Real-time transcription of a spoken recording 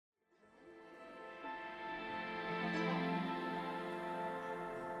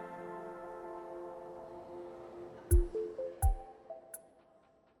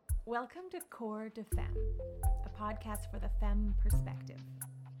Welcome to Core de Femme, a podcast for the femme perspective.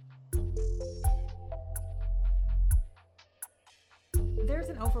 There's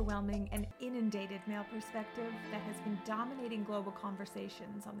an overwhelming and inundated male perspective that has been dominating global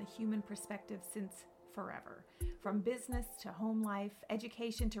conversations on the human perspective since forever. From business to home life,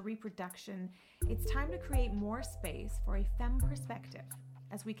 education to reproduction, it's time to create more space for a femme perspective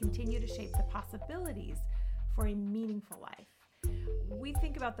as we continue to shape the possibilities for a meaningful life. We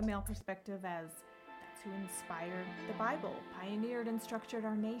think about the male perspective as that's who inspired the Bible, pioneered and structured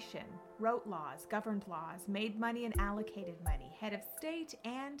our nation, wrote laws, governed laws, made money and allocated money, head of state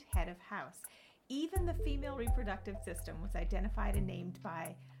and head of house. Even the female reproductive system was identified and named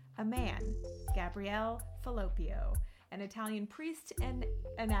by a man, Gabriele Falloppio, an Italian priest and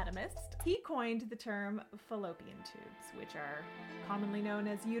anatomist. He coined the term fallopian tubes, which are commonly known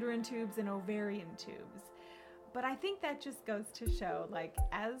as uterine tubes and ovarian tubes. But I think that just goes to show,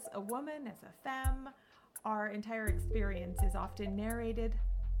 as a woman, as a femme, our entire experience is often narrated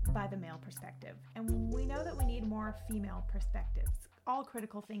by the male perspective. And we know that we need more female perspectives. All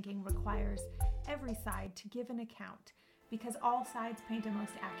critical thinking requires every side to give an account because all sides paint a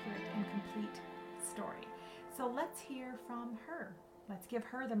most accurate and complete story. So let's hear from her. Let's give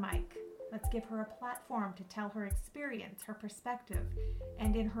her the mic. Let's give her a platform to tell her experience, her perspective,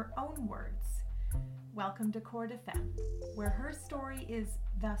 and in her own words. Welcome to Core de Femme, where her story is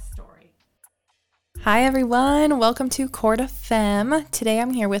the story. Hi, everyone. Welcome to Core de Femme. Today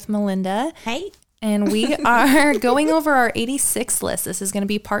I'm here with Melinda. Hey. And we are going over our 86 list. This is going to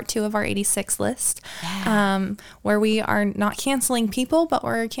be part 2 of our 86 list, where we are not canceling people, but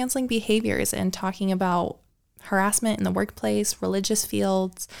we're canceling behaviors and talking about harassment in the workplace, religious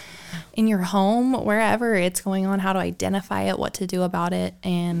fields, in your home, wherever it's going on, how to identify it, what to do about it,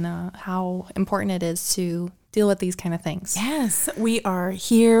 and how important it is to deal with these kind of things. Yes, we are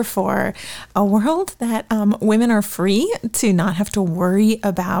here for a world that women are free to not have to worry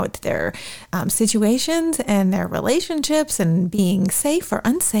about their situations and their relationships and being safe or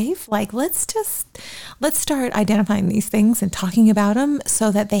unsafe. Let's start identifying these things and talking about them so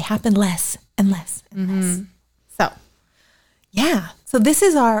that they happen less and less and less. So this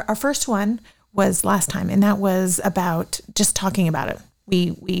is our first one was last time, and that was about just talking about it.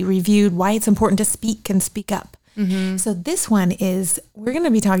 We reviewed why it's important to speak and speak up. Mm-hmm. So this one is, we're going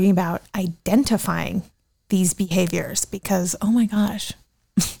to be talking about identifying these behaviors because, oh my gosh,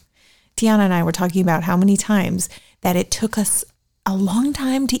 Tiana and I were talking about how many times that it took us a long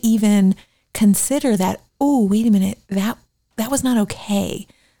time to even consider that, oh, wait a minute, that was not okay.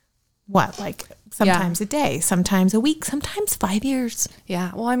 Sometimes a day, sometimes a week, sometimes 5 years.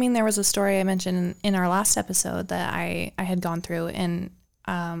 Yeah. Well, I mean, there was a story I mentioned in our last episode that I had gone through, and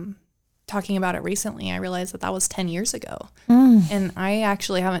talking about it recently, I realized that was 10 years ago. And I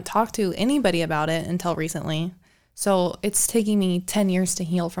actually haven't talked to anybody about it until recently. So it's taking me 10 years to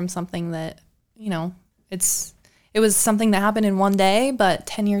heal from something that, it was something that happened in one day, but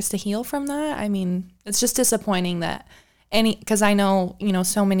 10 years to heal from that. I mean, it's just disappointing that because I know,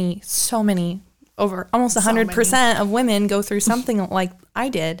 so many over almost 100% of women go through something like I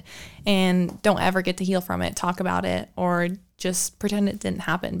did and don't ever get to heal from it, talk about it, or just pretend it didn't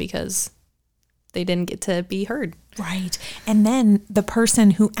happen because they didn't get to be heard. Right. And then the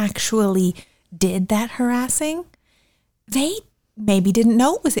person who actually did that harassing, they maybe didn't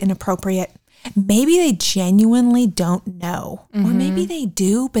know it was inappropriate. Maybe they genuinely don't know, or maybe they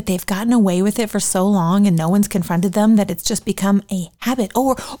do, but they've gotten away with it for so long and no one's confronted them that it's just become a habit.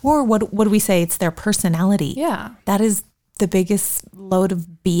 Or what do we say? It's their personality. Yeah. That is the biggest load of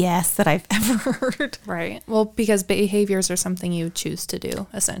BS that I've ever heard. Right. Well, because behaviors are something you choose to do,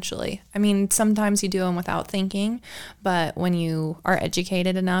 essentially. I mean, sometimes you do them without thinking, but when you are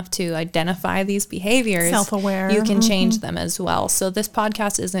educated enough to identify these behaviors, self-aware, you can change them as well. So this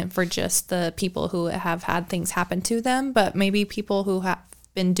podcast isn't for just the people who have had things happen to them, but maybe people who have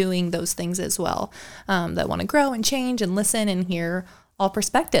been doing those things as well, that want to grow and change and listen and hear all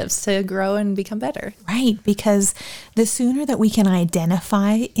perspectives to grow and become better. Right, because the sooner that we can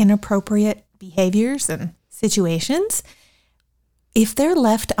identify inappropriate behaviors and situations, if they're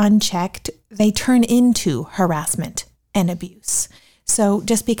left unchecked, they turn into harassment and abuse. So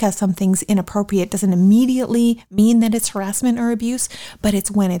just because something's inappropriate doesn't immediately mean that it's harassment or abuse, but it's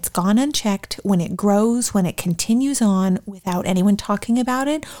when it's gone unchecked, when it grows, when it continues on without anyone talking about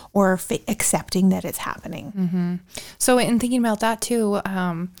it or accepting that it's happening. Mm-hmm. So in thinking about that too,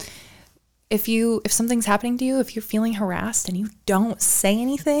 if something's happening to you, if you're feeling harassed and you don't say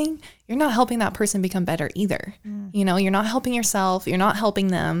anything, you're not helping that person become better either. You know, you're not helping yourself, you're not helping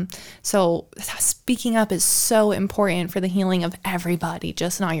them. So speaking up is so important for the healing of everybody,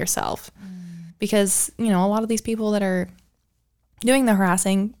 just not yourself. Because, you know, a lot of these people that are doing the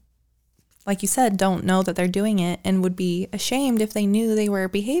harassing, like you said, don't know that they're doing it and would be ashamed if they knew they were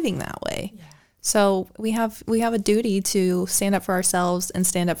behaving that way. Yeah. So we have a duty to stand up for ourselves and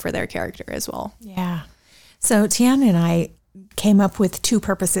stand up for their character as well. Yeah. So Tiana and I came up with two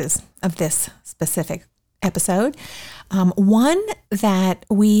purposes of this specific episode. One, that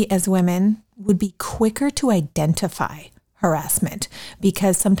we as women would be quicker to identify harassment,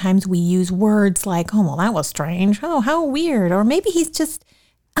 because sometimes we use words like, oh, well, that was strange. Oh, how weird. Or maybe he's just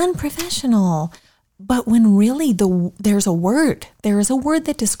unprofessional. But when really there is a word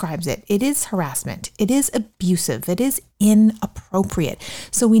that describes it. It is harassment. It is abusive. It is inappropriate.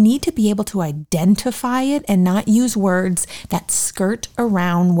 So we need to be able to identify it and not use words that skirt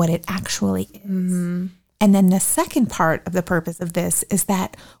around what it actually is. Mm-hmm. And then the second part of the purpose of this is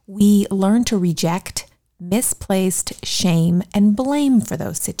that we learn to reject misplaced shame and blame for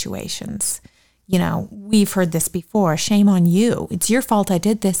those situations. You know, we've heard this before. Shame on you. It's your fault I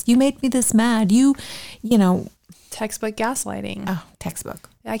did this. You made me this mad. You know. Textbook gaslighting. Oh, textbook.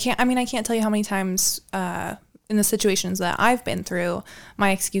 I can't tell you how many times in the situations that I've been through,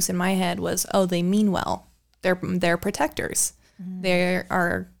 my excuse in my head was, oh, they mean well. They're protectors. Mm-hmm. They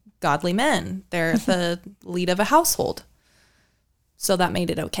are godly men. They're the lead of a household. So that made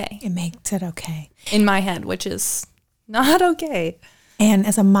it okay. It makes it okay. In my head, which is not okay. And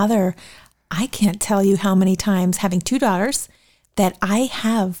as a mother, I can't tell you how many times, having two daughters, that I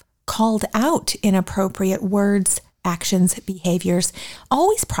have called out inappropriate words, actions, behaviors,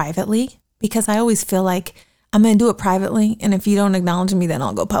 always privately, because I always feel like I'm going to do it privately. And if you don't acknowledge me, then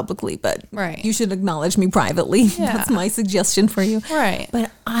I'll go publicly. But you should acknowledge me privately. Yeah. That's my suggestion for you. Right.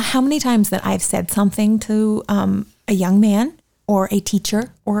 But how many times that I've said something to a young man or a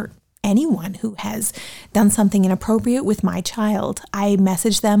teacher or anyone who has done something inappropriate with my child, I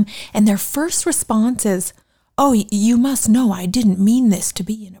message them and their first response is, oh, you must know I didn't mean this to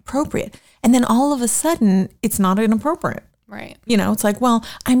be inappropriate. And then all of a sudden, it's not inappropriate. Right. You know, it's like, well,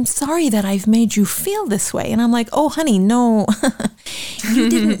 I'm sorry that I've made you feel this way. And I'm like, oh, honey, no, you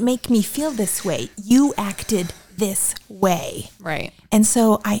didn't make me feel this way. You acted this way. Right. And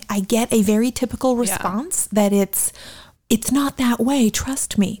so I get a very typical response that it's not that way.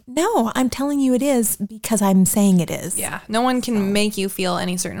 Trust me. No, I'm telling you it is because I'm saying it is. Yeah. No one can make you feel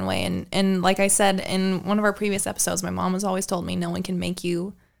any certain way. And like I said in one of our previous episodes, my mom has always told me no one can make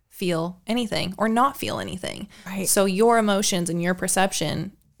you feel anything or not feel anything. Right. So your emotions and your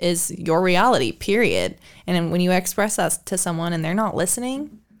perception is your reality, period. And when you express that to someone and they're not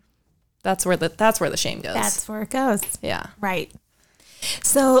listening, that's where the shame goes. That's where it goes. Yeah. Right.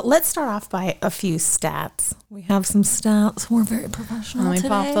 So let's start off by a few stats. We have some stats. We're very professional today.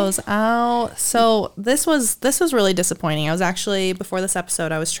 Let me pop those out. So this was really disappointing. I was actually, before this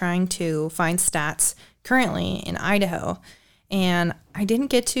episode, I was trying to find stats currently in Idaho, and I didn't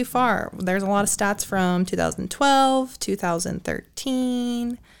get too far. There's a lot of stats from 2012,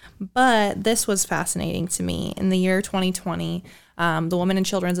 2013, but this was fascinating to me. In the year 2020, the Women and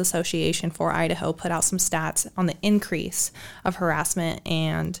Children's Association for Idaho put out some stats on the increase of harassment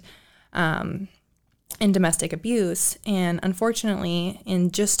and in domestic abuse. And unfortunately, in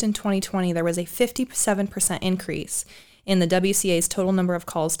 2020, there was a 57% increase in the WCA's total number of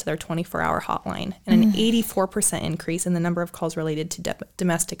calls to their 24-hour hotline, and an 84% increase in the number of calls related to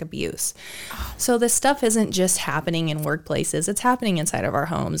domestic abuse. So this stuff isn't just happening in workplaces. It's happening inside of our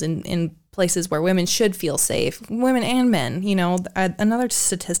homes and in places where women should feel safe, women and men. You know, another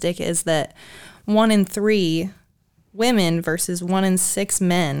statistic is that 1 in 3 women versus 1 in 6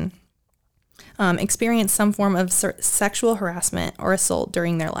 men experience some form of sexual harassment or assault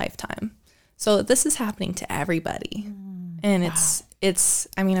during their lifetime. So this is happening to everybody. And it's,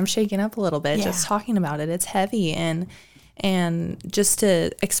 I mean, I'm shaking up a little bit just talking about it. It's heavy. And just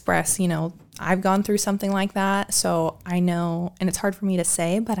to express, you know, I've gone through something like that. So I know, and it's hard for me to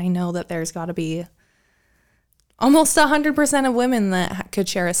say, but I know that there's got to be almost 100% of women that could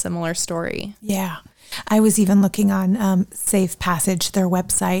share a similar story. Yeah. I was even looking on Safe Passage, their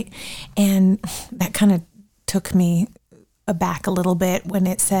website, and that kind of took me aback a little bit when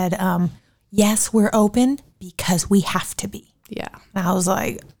it said, yes, we're open because we have to be. Yeah. And I was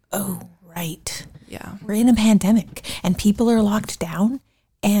like, oh, right. Yeah. We're in a pandemic and people are locked down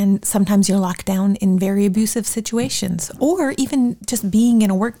And sometimes you're locked down in very abusive situations, or even just being in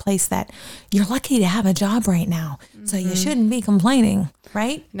a workplace that you're lucky to have a job right now. So you shouldn't be complaining,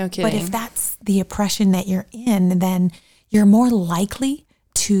 right? No kidding. But if that's the oppression that you're in, then you're more likely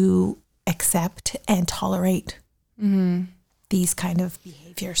to accept and tolerate these kind of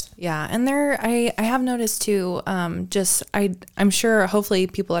behaviors. Yeah. And I have noticed too, I'm sure hopefully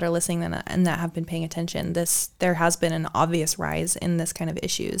people that are listening and that have been paying attention, there has been an obvious rise in this kind of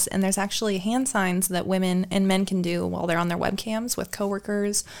issues. And there's actually hand signs that women and men can do while they're on their webcams with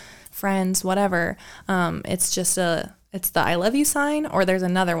coworkers, friends, whatever. It's the I love you sign, or there's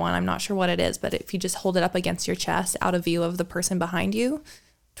another one. I'm not sure what it is, but if you just hold it up against your chest out of view of the person behind you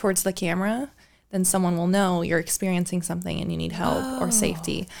towards the camera, then someone will know you're experiencing something and you need help or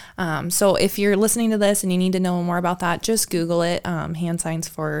safety. So if you're listening to this and you need to know more about that, just Google it, hand signs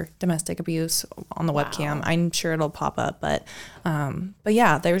for domestic abuse on the webcam. I'm sure it'll pop up, but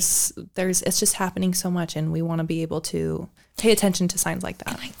yeah, it's just happening so much, and we want to be able to pay attention to signs like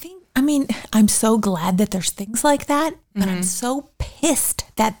that. I'm so glad that there's things like that, but I'm so pissed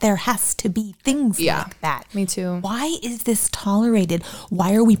that there has to be things like that. Me too. Why is this tolerated?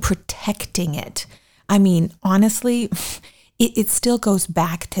 Why are we protecting it? I mean, honestly, it still goes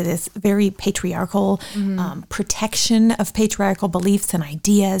back to this very patriarchal protection of patriarchal beliefs and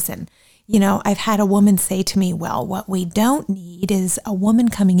ideas. And, I've had a woman say to me, well, what we don't need is a woman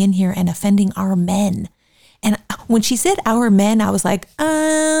coming in here and offending our men. And when she said our men, I was like,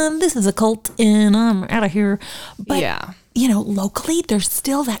 this is a cult and I'm out of here. But, locally, there's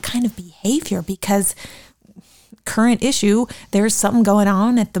still that kind of behavior because current issue, there's something going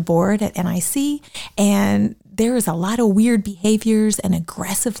on at the board at NIC, and there is a lot of weird behaviors and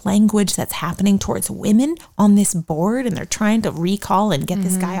aggressive language that's happening towards women on this board, and they're trying to recall and get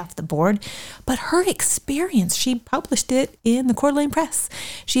this guy off the board. But her experience, she published it in the Coeur d'Alene Press.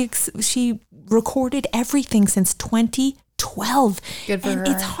 She recorded everything since 2012. Good for her.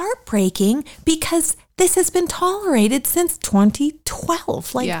 It's heartbreaking because this has been tolerated since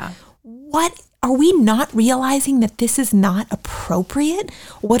 2012. What? Are we not realizing that this is not appropriate?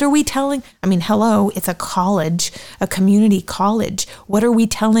 What are we telling? Hello, it's a college, a community college. What are we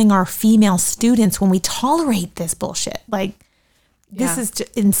telling our female students when we tolerate this bullshit? This is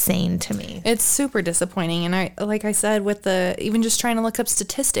just insane to me. It's super disappointing. And like I said, with even just trying to look up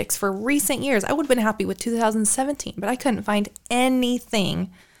statistics for recent years, I would have been happy with 2017, but I couldn't find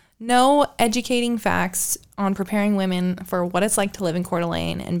anything. No educating facts on preparing women for what it's like to live in Coeur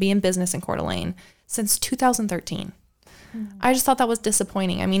d'Alene and be in business in Coeur d'Alene since 2013. I just thought that was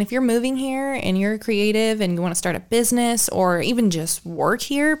disappointing. If you're moving here and you're creative and you want to start a business or even just work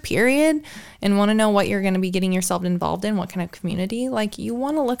here, period, and want to know what you're going to be getting yourself involved in, what kind of community, you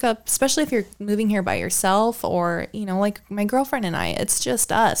want to look up, especially if you're moving here by yourself or, like my girlfriend and I, it's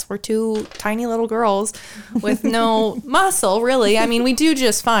just us. We're two tiny little girls with no muscle, really. We do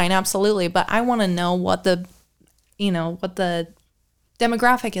just fine, absolutely. But I want to know what the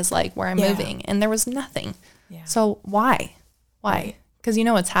demographic is like where I'm moving. And there was nothing. Yeah. So why? Because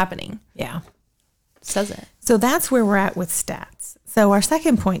it's happening. Yeah. It says it. So that's where we're at with stats. So our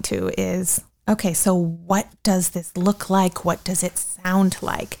second point too is, okay, so what does this look like? What does it sound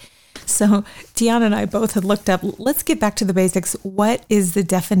like? So Tiana and I both had looked up, let's get back to the basics. What is the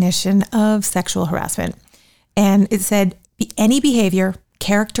definition of sexual harassment? And it said, any behavior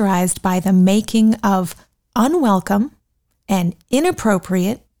characterized by the making of unwelcome and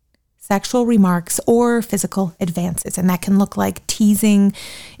inappropriate sexual remarks or physical advances. And that can look like teasing,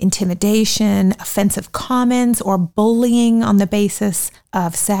 intimidation, offensive comments, or bullying on the basis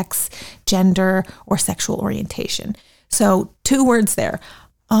of sex, gender, or sexual orientation. So 2 words there,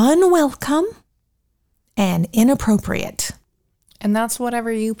 unwelcome and inappropriate. And that's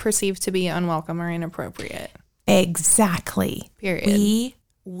whatever you perceive to be unwelcome or inappropriate. Exactly. Period.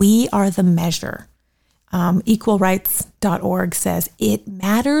 We are the measure. Equalrights.org says it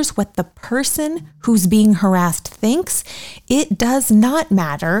matters what the person who's being harassed thinks. It does not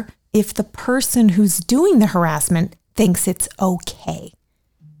matter if the person who's doing the harassment thinks it's okay.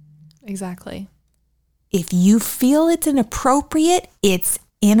 Exactly. If you feel it's inappropriate, it's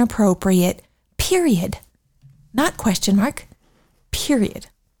inappropriate, period. Not question mark, period.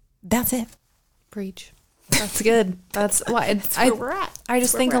 That's it. Preach. That's good. That's why That's where we're at. I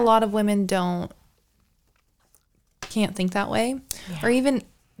just think a lot of women can't think that way, or even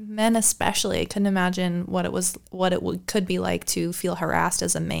men especially. I couldn't imagine what it could be like to feel harassed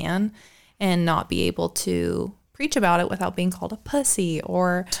as a man and not be able to preach about it without being called a pussy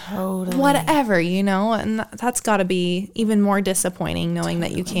or whatever, and that's got to be even more disappointing knowing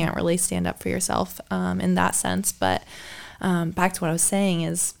that you can't really stand up for yourself in that sense. But back to what I was saying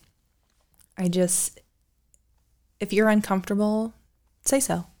is, if you're uncomfortable, say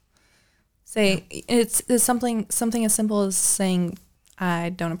so. Say it's something as simple as saying, I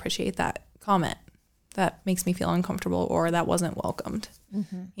don't appreciate that comment. That makes me feel uncomfortable, or that wasn't welcomed.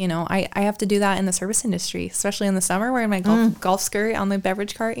 You know, I have to do that in the service industry, especially in the summer, wearing my golf skirt on the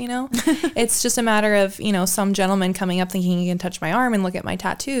beverage cart, you know. It's just a matter of, you know, some gentleman coming up thinking he can touch my arm and look at my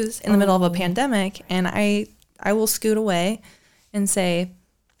tattoos in the middle of a pandemic. And I will scoot away and say,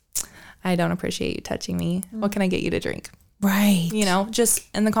 I don't appreciate you touching me. What can I get you to drink? Right. You know, just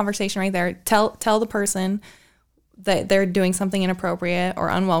in the conversation right there, tell the person that they're doing something inappropriate or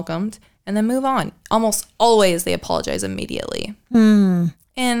unwelcomed, and then move on. Almost always they apologize immediately.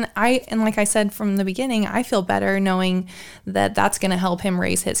 And like I said from the beginning, I feel better knowing that that's going to help him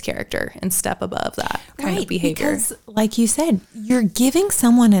raise his character and step above that kind of behavior. Because, like you said, you're giving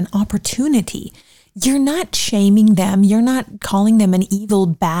someone an opportunity. You're not shaming them. You're not calling them an evil,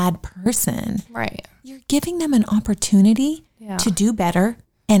 bad person. Right. You're giving them an opportunity to do better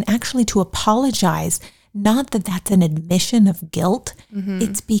and actually to apologize. Not that that's an admission of guilt.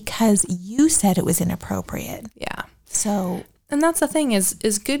 It's because you said it was inappropriate. Yeah. So, and that's the thing is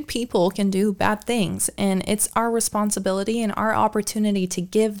good people can do bad things, and it's our responsibility and our opportunity to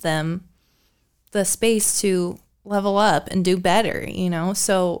give them the space to level up and do better, you know?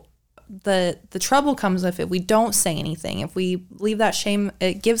 So the trouble comes if we don't say anything. If we leave that shame,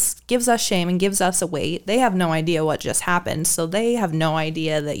 it gives us shame and gives us a weight. They have no idea what just happened, so they have no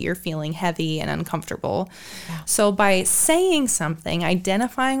idea that you're feeling heavy and uncomfortable. So by saying something,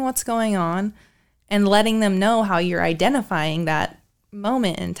 identifying what's going on, and letting them know how you're identifying that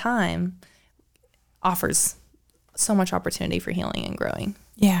moment in time offers so much opportunity for healing and growing.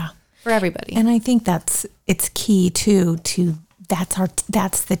 Yeah. For everybody. And I think it's key too to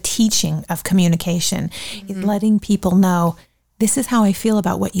that's the teaching of communication, is letting people know, this is how I feel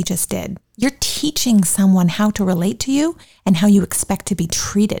about what you just did. You're teaching someone how to relate to you and how you expect to be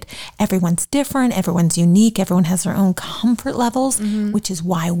treated. Everyone's different. Everyone's unique. Everyone has their own comfort levels, which is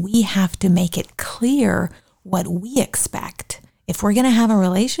why we have to make it clear what we expect. If we're going to have a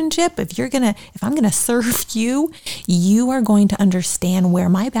relationship, if I'm going to serve you, you are going to understand where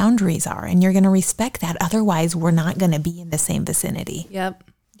my boundaries are, and you're going to respect that. Otherwise, we're not going to be in the same vicinity. Yep.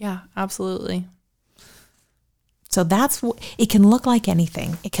 Yeah, absolutely. So it can look like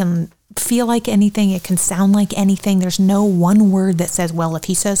anything. It can feel like anything. It can sound like anything. There's no one word that says, well, if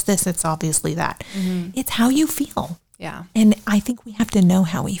he says this, it's obviously that. It's how you feel. Yeah. And I think we have to know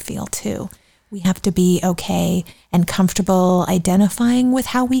how we feel too. We have to be okay and comfortable identifying with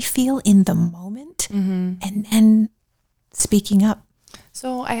how we feel in the moment, and then speaking up.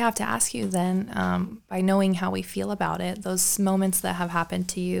 So I have to ask you then, by knowing how we feel about it, those moments that have happened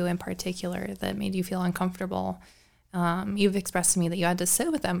to you in particular that made you feel uncomfortable, you've expressed to me that you had to sit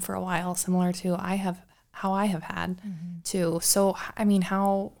with them for a while, similar to how I have had too. So, I mean,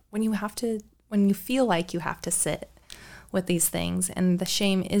 when you feel like you have to sit with these things and the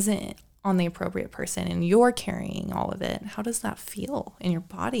shame isn't on the appropriate person and you're carrying all of it, how does that feel in your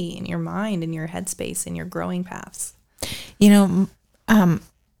body, in your mind, in your headspace, in your growing paths? You know,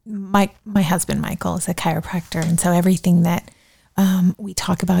 my husband, Michael, is a chiropractor. And so everything that we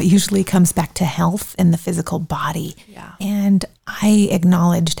talk about usually comes back to health and the physical body. Yeah. And I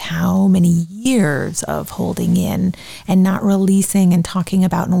acknowledged how many years of holding in and not releasing and talking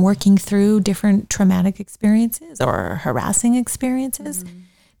about and working through different traumatic experiences or harassing experiences,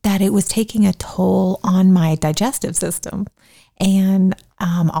 that it was taking a toll on my digestive system and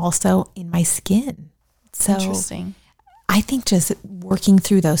also in my skin. So Interesting. I think just working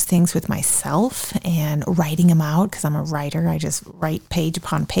through those things with myself and writing them out, because I'm a writer, I just write page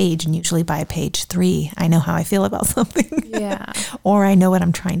upon page, and usually by page 3, I know how I feel about something. Yeah. Or I know what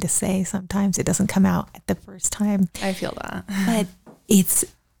I'm trying to say. Sometimes it doesn't come out at the first time. I feel that. But it's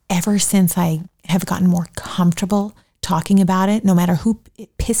ever since I have gotten more comfortable talking about it, no matter who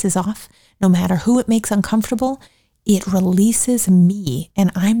it pisses off, no matter who it makes uncomfortable, it releases me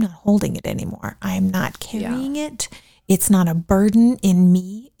and I'm not holding it anymore. I'm not carrying it. It's not a burden in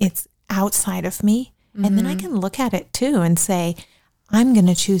me. It's outside of me. And then I can look at it too and say, I'm going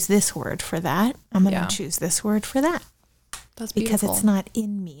to choose this word for that. I'm going to choose this word for that. That's beautiful. Because it's not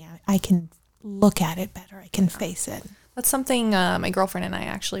in me. I can look at it better. I can face it. That's something my girlfriend and I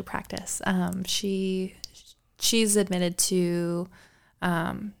actually practice. She's admitted to,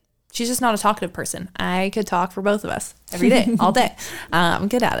 she's just not a talkative person. I could talk for both of us every day, all day. I'm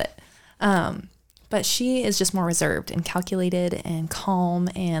good at it. But she is just more reserved and calculated and calm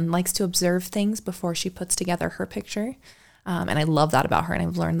and likes to observe things before she puts together her picture. And I love that about her, and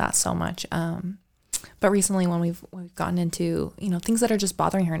I've learned that so much. But recently when we've gotten into, things that are just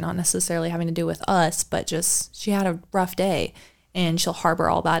bothering her, not necessarily having to do with us, but just she had a rough day and she'll harbor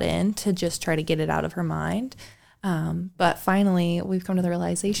all that in to just try to get it out of her mind. But finally we've come to the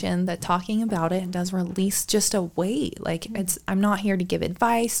realization that talking about it does release just a weight. Like I'm not here to give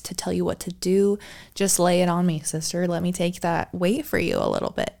advice, to tell you what to do. Just lay it on me, sister. Let me take that weight for you a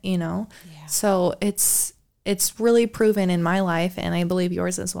little bit, Yeah. So it's really proven in my life, and I believe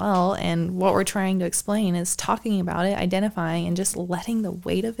yours as well. And what we're trying to explain is talking about it, identifying, and just letting the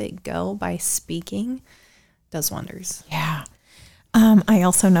weight of it go by speaking does wonders. Yeah. I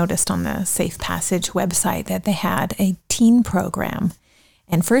also noticed on the Safe Passage website that they had a teen program.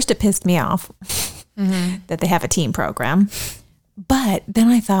 And first it pissed me off that they have a teen program. But then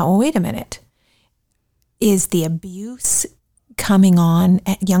I thought, well, wait a minute. Is the abuse coming on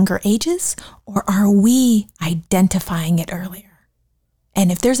at younger ages, or are we identifying it earlier?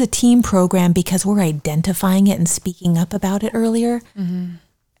 And if there's a teen program because we're identifying it and speaking up about it earlier,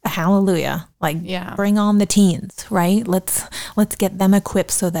 hallelujah. Bring on the teens, right? Let's get them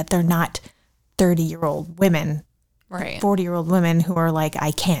equipped so that they're not 30-year-old women, right? 40-year-old women who are like,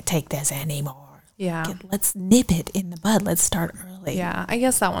 I can't take this anymore. Yeah. Let's nip it in the bud. Let's start early. Yeah. I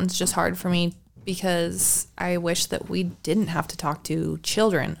guess that one's just hard for me because I wish that we didn't have to talk to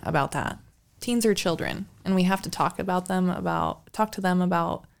children about that. Teens are children, and we have to talk to them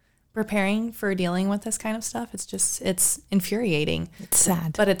about preparing for dealing with this kind of stuff. It's infuriating. It's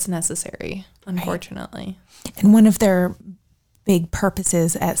sad. But it's necessary, unfortunately. Right. And one of their big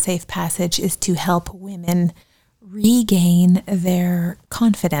purposes at Safe Passage is to help women regain their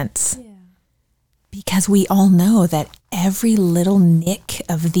confidence. Yeah. Because we all know that every little nick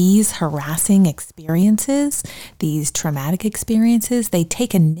of these harassing experiences, these traumatic experiences, they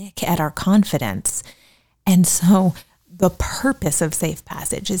take a nick at our confidence. And so the purpose of Safe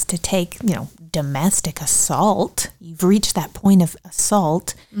Passage is to take, domestic assault. You've reached that point of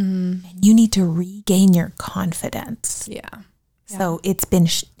assault, and you need to regain your confidence. Yeah. So it's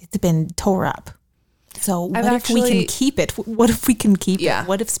been tore up. So what if we can keep it? What if we can keep it?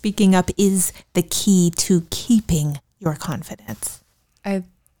 What if speaking up is the key to keeping your confidence? I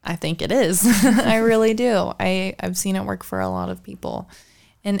think it is. I really do. I've seen it work for a lot of people,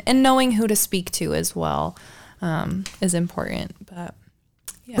 and knowing who to speak to as well is important. But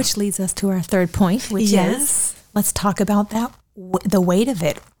which leads us to our third point, which is let's talk about that. The weight of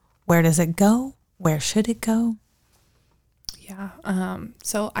it. Where does it go? Where should it go? Yeah.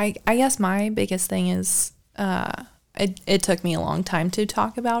 So I guess my biggest thing is it took me a long time to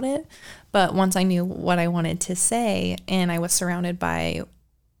talk about it, but once I knew what I wanted to say and I was surrounded by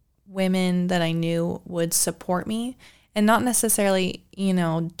women that I knew would support me and not necessarily,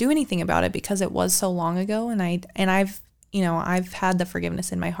 do anything about it because it was so long ago, and I've had the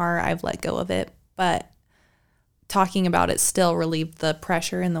forgiveness in my heart. I've let go of it, but talking about it still relieved the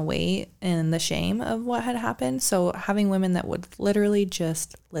pressure and the weight and the shame of what had happened. So having women that would literally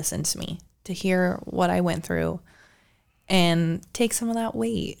just listen to me, to hear what I went through and take some of that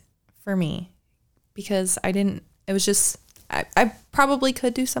weight for me, because I probably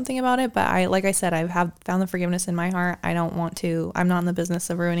could do something about it, but like I said, I have found the forgiveness in my heart. I'm not in the business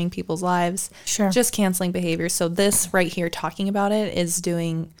of ruining people's lives, just canceling behavior. So this right here, talking about it, is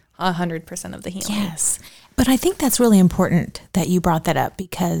doing 100% of the healing. Yes. But I think that's really important that you brought that up,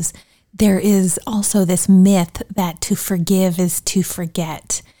 because there is also this myth that to forgive is to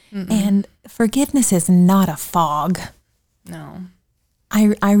forget. And forgiveness is not a fog. No.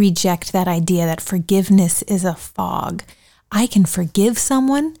 I reject that idea that forgiveness is a fog. I can forgive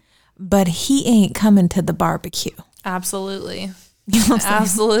someone, but he ain't coming to the barbecue. Absolutely.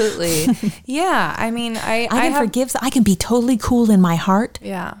 Absolutely. Yeah. I mean, I can forgive. I can be totally cool in my heart.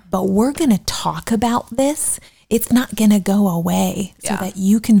 Yeah. But we're going to talk about this. It's not going to go away so that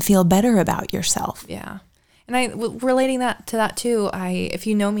you can feel better about yourself. Yeah. And relating that to that too, if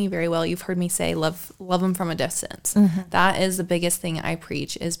you know me very well, you've heard me say, love them from a distance. That is the biggest thing I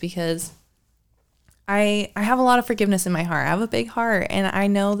preach, is because I have a lot of forgiveness in my heart. I have a big heart. And I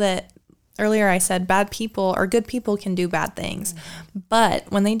know that earlier I said bad people or good people can do bad things. But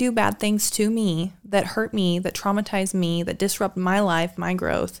when they do bad things to me, that hurt me, that traumatize me, that disrupt my life, my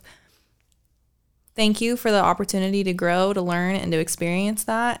growth, thank you for the opportunity to grow, to learn, and to experience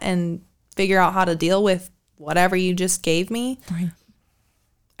that and figure out how to deal with whatever you just gave me. Right.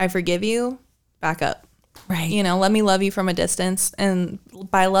 I forgive you. Back up. Right. Let me love you from a distance. And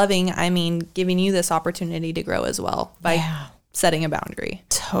by loving, I mean giving you this opportunity to grow as well by setting a boundary.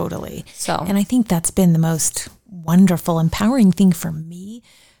 Totally. So, and I think that's been the most wonderful, empowering thing for me,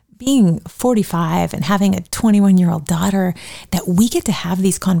 being 45 and having a 21-year-old daughter, that we get to have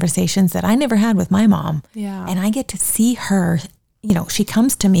these conversations that I never had with my mom. Yeah. And I get to see her, she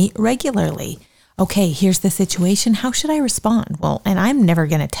comes to me regularly. Okay, here's the situation. How should I respond? Well, and I'm never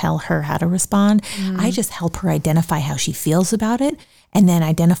going to tell her how to respond. I just help her identify how she feels about it, and then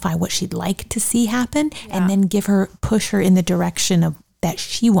identify what she'd like to see happen, and then push her in the direction of that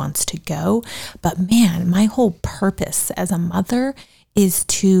she wants to go. But man, my whole purpose as a mother is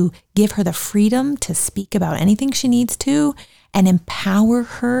to give her the freedom to speak about anything she needs to, and empower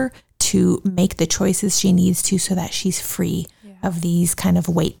her to make the choices she needs to, so that she's free of these kind of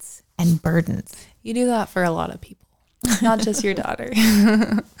weights and burdens. You do that for a lot of people, not just your daughter.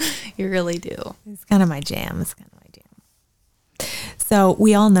 You really do. It's kind of my jam. So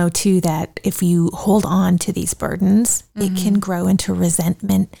we all know too that if you hold on to these burdens, it can grow into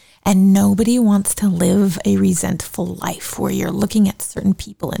resentment, and nobody wants to live a resentful life where you're looking at certain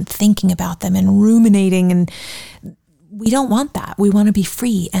people and thinking about them and ruminating, and we don't want that. We want to be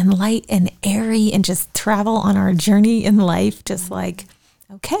free and light and airy and just travel on our journey in life, just like,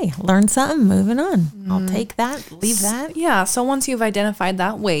 okay, learn something, moving on. I'll take that, leave that. Yeah. So once you've identified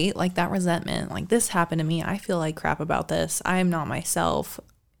that weight, like that resentment, like this happened to me, I feel like crap about this, I'm not myself,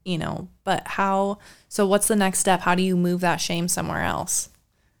 but so what's the next step? How do you move that shame somewhere else?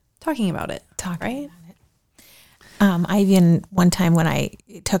 Talking about it. Right? I even, one time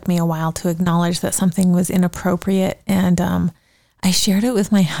it took me a while to acknowledge that something was inappropriate, and I shared it with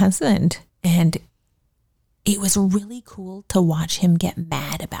my husband, and it was really cool to watch him get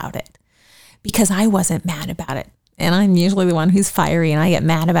mad about it, because I wasn't mad about it. And I'm usually the one who's fiery, and I get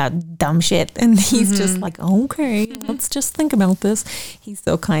mad about dumb shit. And he's just like, okay, let's just think about this. He's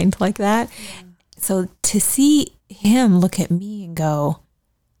so kind like that. Yeah. So to see him look at me and go,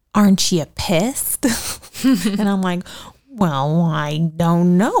 aren't you pissed? And I'm like, well, I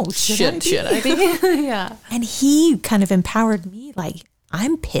don't know. Should I be? Yeah. And he kind of empowered me, like,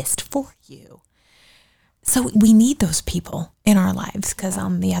 I'm pissed for you. So we need those people in our lives, because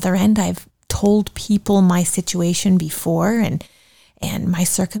on the other end, I've told people my situation before and my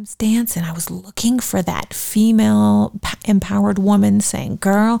circumstance, and I was looking for that female empowered woman saying,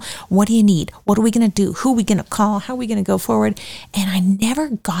 girl, what do you need? What are we going to do? Who are we going to call? How are we going to go forward? And I never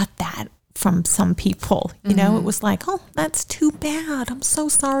got that from some people. It was like, oh, that's too bad. I'm so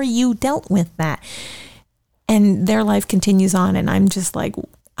sorry you dealt with that. And their life continues on, and I'm just like,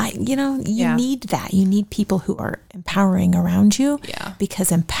 you need that. You need people who are empowering around you,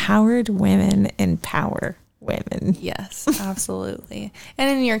 because empowered women empower women. Yes, absolutely. And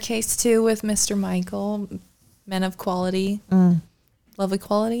in your case too, with Mr. Michael, men of quality, love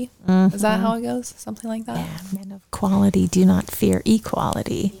equality. Is that how it goes? Something like that? Yeah, men of quality do not fear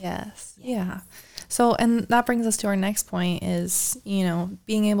equality. Yes. Yeah. So, and that brings us to our next point is,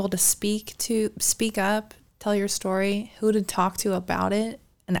 being able to speak up, tell your story, who to talk to about it.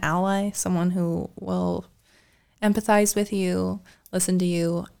 An ally, someone who will empathize with you, listen to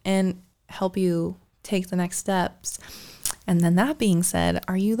you, and help you take the next steps. And then that being said,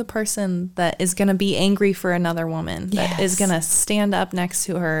 are you the person that is going to be angry for another woman, that is going to stand up next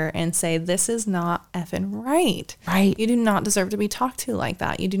to her and say, this is not effing right. Right. You do not deserve to be talked to like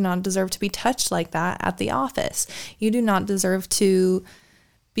that. You do not deserve to be touched like that at the office. You do not deserve to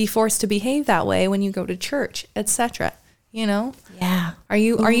be forced to behave that way when you go to church, etc. Yeah. Are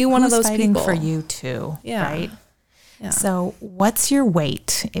you one of those fighting people? For you too? Yeah. Right. Yeah. So what's your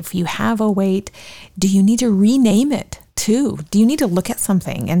weight? If you have a weight, do you need to rename it too? Do you need to look at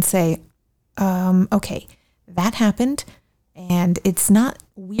something and say, okay, that happened, and it's not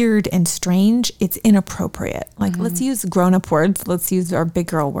weird and strange. It's inappropriate. Like, let's use grown-up words. Let's use our big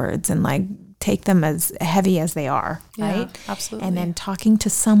girl words and like take them as heavy as they are. Yeah, right. absolutely. And then talking to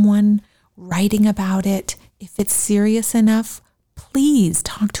someone, writing about it. If it's serious enough, please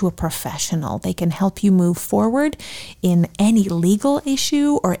talk to a professional. They can help you move forward in any legal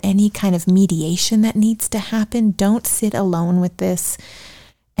issue or any kind of mediation that needs to happen. Don't sit alone with this.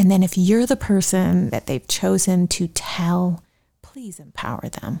 And then if you're the person that they've chosen to tell, please empower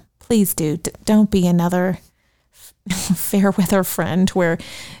them. Please do. Don't be another fair weather friend where,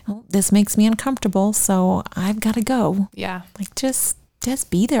 oh, this makes me uncomfortable, so I've got to go. Yeah. Like, just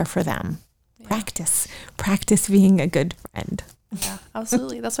be there for them. Practice being a good friend. Yeah,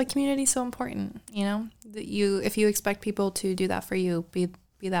 absolutely. That's why community is so important. That if you expect people to do that for you, be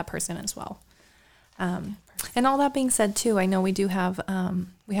that person as well. And all that being said too, I know we do have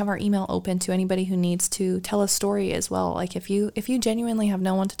our email open to anybody who needs to tell a story as well. Like if you genuinely have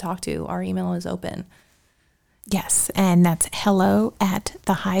no one to talk to, our email is open. Yes, and that's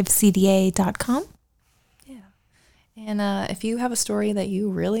hello@thehivecda.com. And if you have a story that you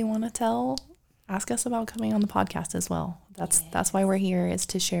really want to tell, ask us about coming on the podcast as well. That's why we're here, is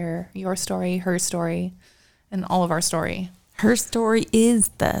to share your story, her story, and all of our story. Her story is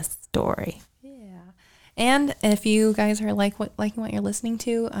the story. And if you guys are liking what you're listening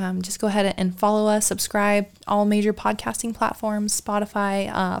to, just go ahead and follow us, subscribe, all major podcasting platforms,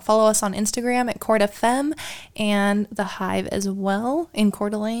 Spotify. Follow us on Instagram at Court FM and The Hive as well in Coeur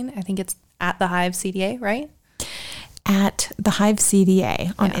d'Alene. I think it's at The Hive CDA, right? At The Hive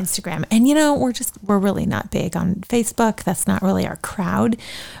CDA on Instagram. And, we're really not big on Facebook. That's not really our crowd.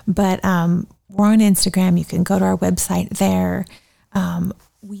 But we're on Instagram. You can go to our website there.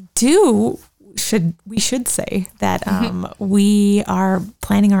 We should say that we are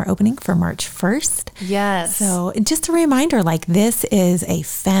planning our opening for March 1st. Yes. So just a reminder, this is a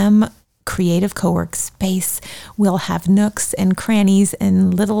FEM creative co-work space. We'll have nooks and crannies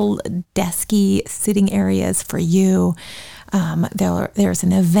and little desky sitting areas for you. There's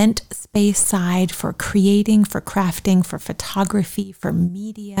an event space side for creating, for crafting, for photography, for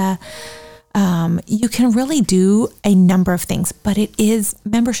media. You can really do a number of things, but it is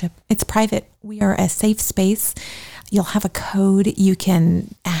membership. It's private. We are a safe space. You'll have a code. You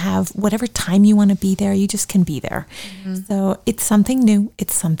can have whatever time you want to be there. You just can be there. Mm-hmm. So it's something new.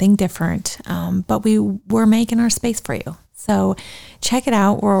 It's something different. But we're making our space for you. So check it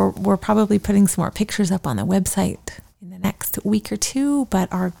out. We're probably putting some more pictures up on the website in the next week or two,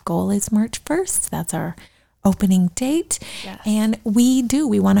 but our goal is March 1st. That's our opening date. Yes. And we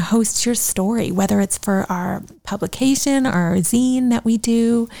want to host your story, whether it's for our publication or our zine that we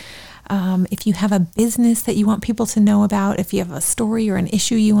do. If you have a business that you want people to know about, if you have a story or an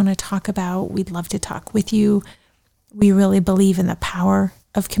issue you want to talk about, we'd love to talk with you. We really believe in the power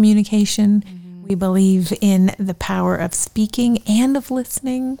of communication. Mm-hmm. We believe in the power of speaking and of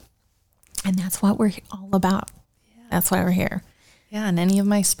listening. And that's what we're all about. Yeah. That's why we're here. Yeah, and any of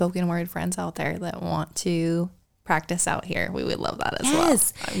my spoken word friends out there that want to practice out here, we would love that as well.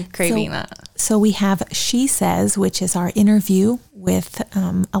 I'm craving that. So we have She Says, which is our interview with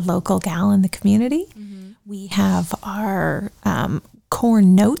a local gal in the community. Mm-hmm. We have our Core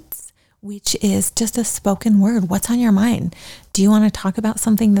Notes, which is just a spoken word. What's on your mind? Do you want to talk about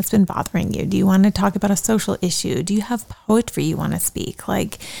something that's been bothering you? Do you want to talk about a social issue? Do you have poetry you want to speak?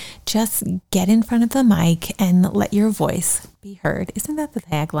 Just get in front of the mic and let your voice be heard. Isn't that the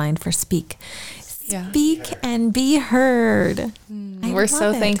tagline for Speak? Yeah. Speak and be heard. We're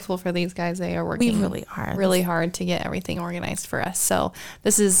so thankful for these guys. They are working really hard to get everything organized for us. So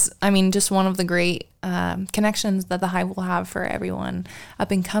this is, just one of the great connections that the Hive will have for everyone up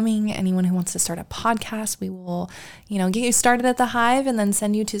and coming. Anyone who wants to start a podcast, we will, get you started at the Hive and then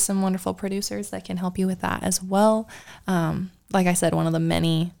send you to some wonderful producers that can help you with that as well. Like I said, one of the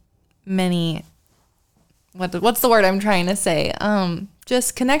many, what's the word I'm trying to say?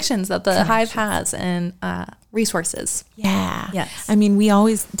 Just connections that the Hive has and resources. Yeah. Yes.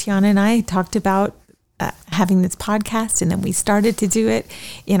 Tiana and I talked about having this podcast, and then we started to do it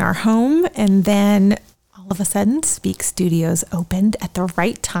in our home, and then all of a sudden Speak Studios opened at the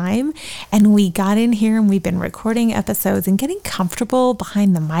right time, and we got in here and we've been recording episodes and getting comfortable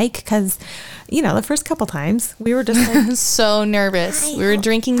behind the mic because the first couple times we were just so nervous. We were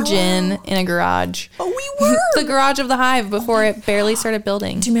drinking gin in a garage. Oh, we were. The garage of the Hive before it barely started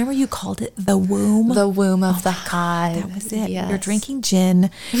building. Do you remember you called it the womb? The womb of the Hive. That was it. Yes. We were drinking gin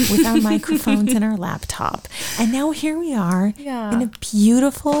with our microphones and our laptop. And now here we are in a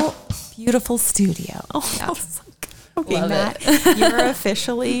beautiful, beautiful studio. Oh, yeah. Okay, Matt, you're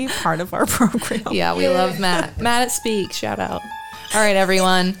officially part of our program. Yeah, we love Matt. Matt at Speak, shout out. All right,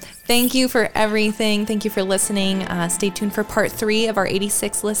 everyone. Thank you for everything. Thank you for listening. Stay tuned for part 3 of our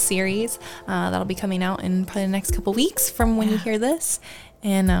 86 list series. That'll be coming out in probably the next couple weeks from when you hear this.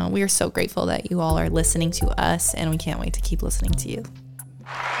 And we are so grateful that you all are listening to us, and we can't wait to keep listening to you.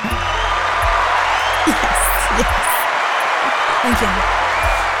 Yes. Thank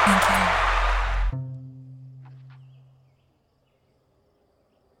you.